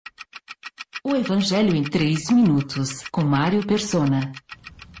O Evangelho em 3 minutos, com Mário Persona.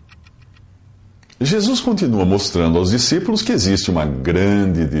 Jesus continua mostrando aos discípulos que existe uma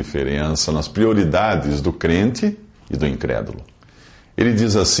grande diferença nas prioridades do crente e do incrédulo. Ele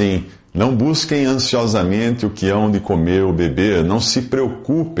diz assim: não busquem ansiosamente o que hão de comer ou beber, não se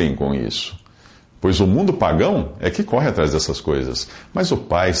preocupem com isso. Pois o mundo pagão é que corre atrás dessas coisas, mas o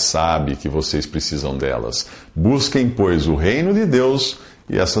Pai sabe que vocês precisam delas. Busquem, pois, o reino de Deus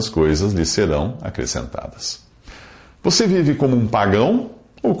e essas coisas lhes serão acrescentadas. Você vive como um pagão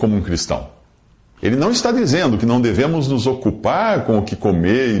ou como um cristão? Ele não está dizendo que não devemos nos ocupar com o que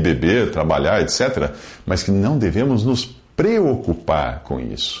comer e beber, trabalhar, etc., mas que não devemos nos preocupar com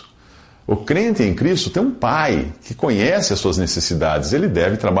isso. O crente em Cristo tem um pai que conhece as suas necessidades. Ele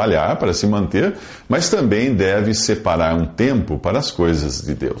deve trabalhar para se manter, mas também deve separar um tempo para as coisas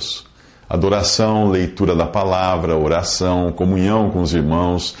de Deus. Adoração, leitura da palavra, oração, comunhão com os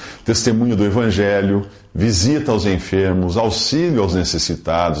irmãos, testemunho do Evangelho, visita aos enfermos, auxílio aos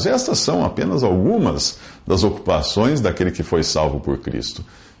necessitados. Estas são apenas algumas das ocupações daquele que foi salvo por Cristo.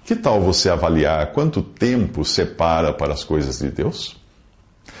 Que tal você avaliar quanto tempo separa para as coisas de Deus?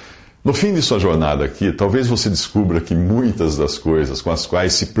 No fim de sua jornada aqui, talvez você descubra que muitas das coisas com as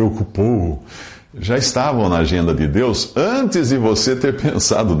quais se preocupou já estavam na agenda de Deus antes de você ter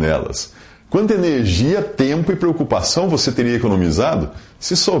pensado nelas. Quanta energia, tempo e preocupação você teria economizado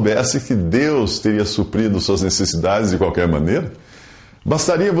se soubesse que Deus teria suprido suas necessidades de qualquer maneira?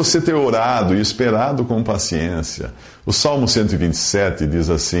 Bastaria você ter orado e esperado com paciência. O Salmo 127 diz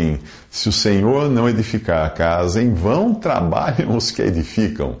assim: se o Senhor não edificar a casa, em vão trabalham os que a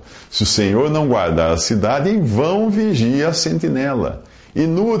edificam. Se o Senhor não guardar a cidade, em vão vigia a sentinela.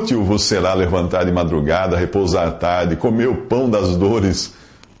 Inútil vos será levantar de madrugada, repousar tarde, comer o pão das dores,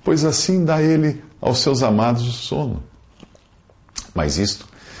 pois assim dá ele aos seus amados o sono. Mas isto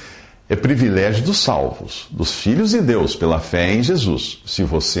é privilégio dos salvos, dos filhos de Deus, pela fé em Jesus. Se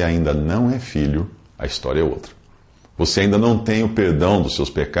você ainda não é filho, a história é outra. Você ainda não tem o perdão dos seus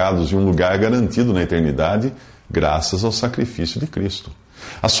pecados e um lugar garantido na eternidade, graças ao sacrifício de Cristo.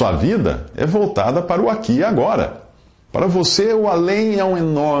 A sua vida é voltada para o aqui e agora. Para você, o além é um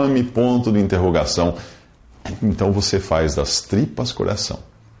enorme ponto de interrogação. Então você faz das tripas coração,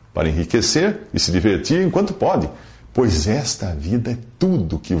 para enriquecer e se divertir enquanto pode, pois esta vida é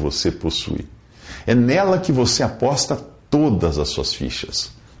tudo que você possui. É nela que você aposta todas as suas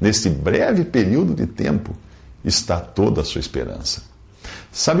fichas. Neste breve período de tempo está toda a sua esperança.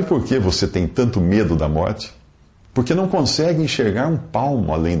 Sabe por que você tem tanto medo da morte? Porque não consegue enxergar um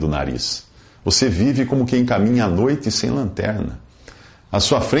palmo além do nariz. Você vive como quem caminha à noite sem lanterna. À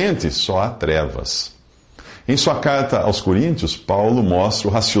sua frente só há trevas. Em sua carta aos Coríntios, Paulo mostra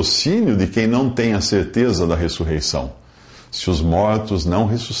o raciocínio de quem não tem a certeza da ressurreição. Se os mortos não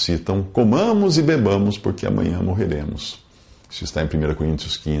ressuscitam, comamos e bebamos, porque amanhã morreremos. Isso está em 1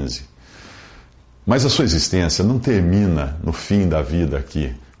 Coríntios 15. Mas a sua existência não termina no fim da vida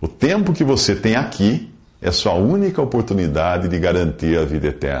aqui. O tempo que você tem aqui é sua única oportunidade de garantir a vida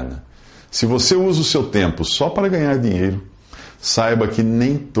eterna. Se você usa o seu tempo só para ganhar dinheiro, saiba que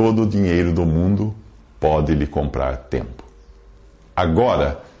nem todo o dinheiro do mundo pode lhe comprar tempo.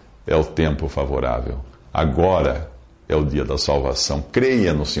 Agora é o tempo favorável. Agora é o dia da salvação.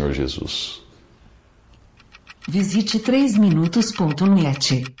 Creia no Senhor Jesus. Visite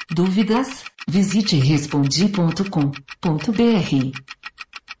 3minutos.net. Dúvidas? Visite respondi.com.br.